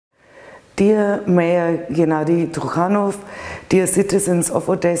Dear Mayor Gennady Trukhanov, dear citizens of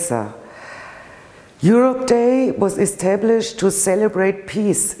Odessa, Europe Day was established to celebrate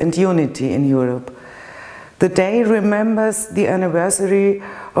peace and unity in Europe. The day remembers the anniversary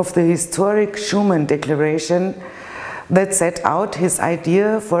of the historic Schuman Declaration that set out his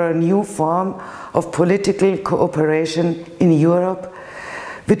idea for a new form of political cooperation in Europe,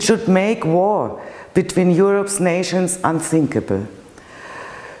 which should make war between Europe's nations unthinkable.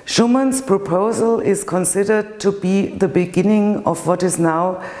 Schuman's proposal is considered to be the beginning of what is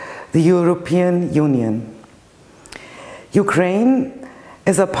now the European Union. Ukraine,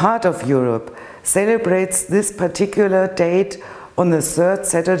 as a part of Europe, celebrates this particular date on the third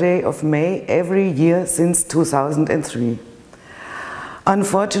Saturday of May every year since 2003.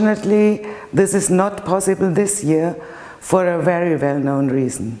 Unfortunately, this is not possible this year for a very well-known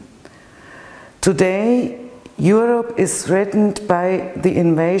reason. Today, Europe is threatened by the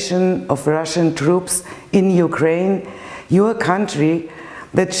invasion of Russian troops in Ukraine, your country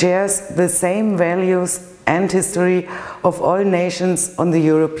that shares the same values and history of all nations on the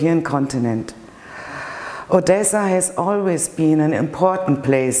European continent. Odessa has always been an important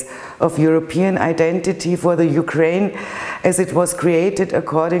place of European identity for the Ukraine, as it was created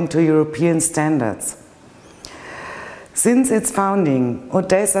according to European standards. Since its founding,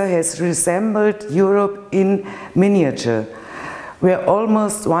 Odessa has resembled Europe in miniature, where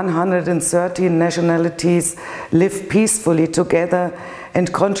almost 130 nationalities live peacefully together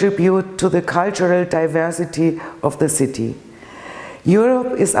and contribute to the cultural diversity of the city.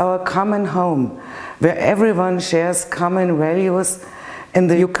 Europe is our common home, where everyone shares common values, and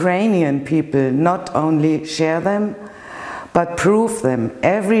the Ukrainian people not only share them, but prove them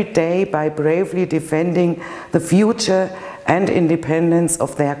every day by bravely defending the future and independence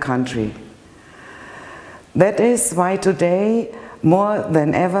of their country. That is why today, more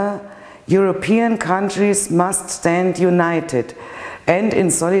than ever, European countries must stand united and in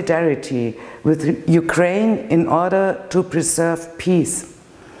solidarity with Ukraine in order to preserve peace.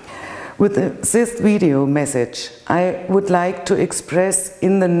 With this video message, I would like to express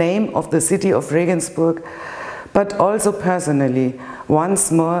in the name of the city of Regensburg, but also personally,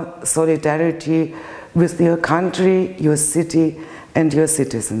 once more solidarity with your country, your city, and your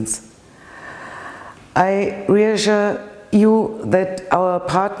citizens. I reassure you that our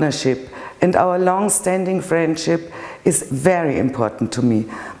partnership and our long-standing friendship is very important to me.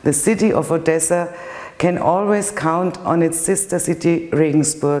 The city of Odessa can always count on its sister city,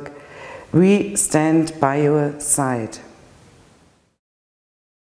 Regensburg. We stand by your side.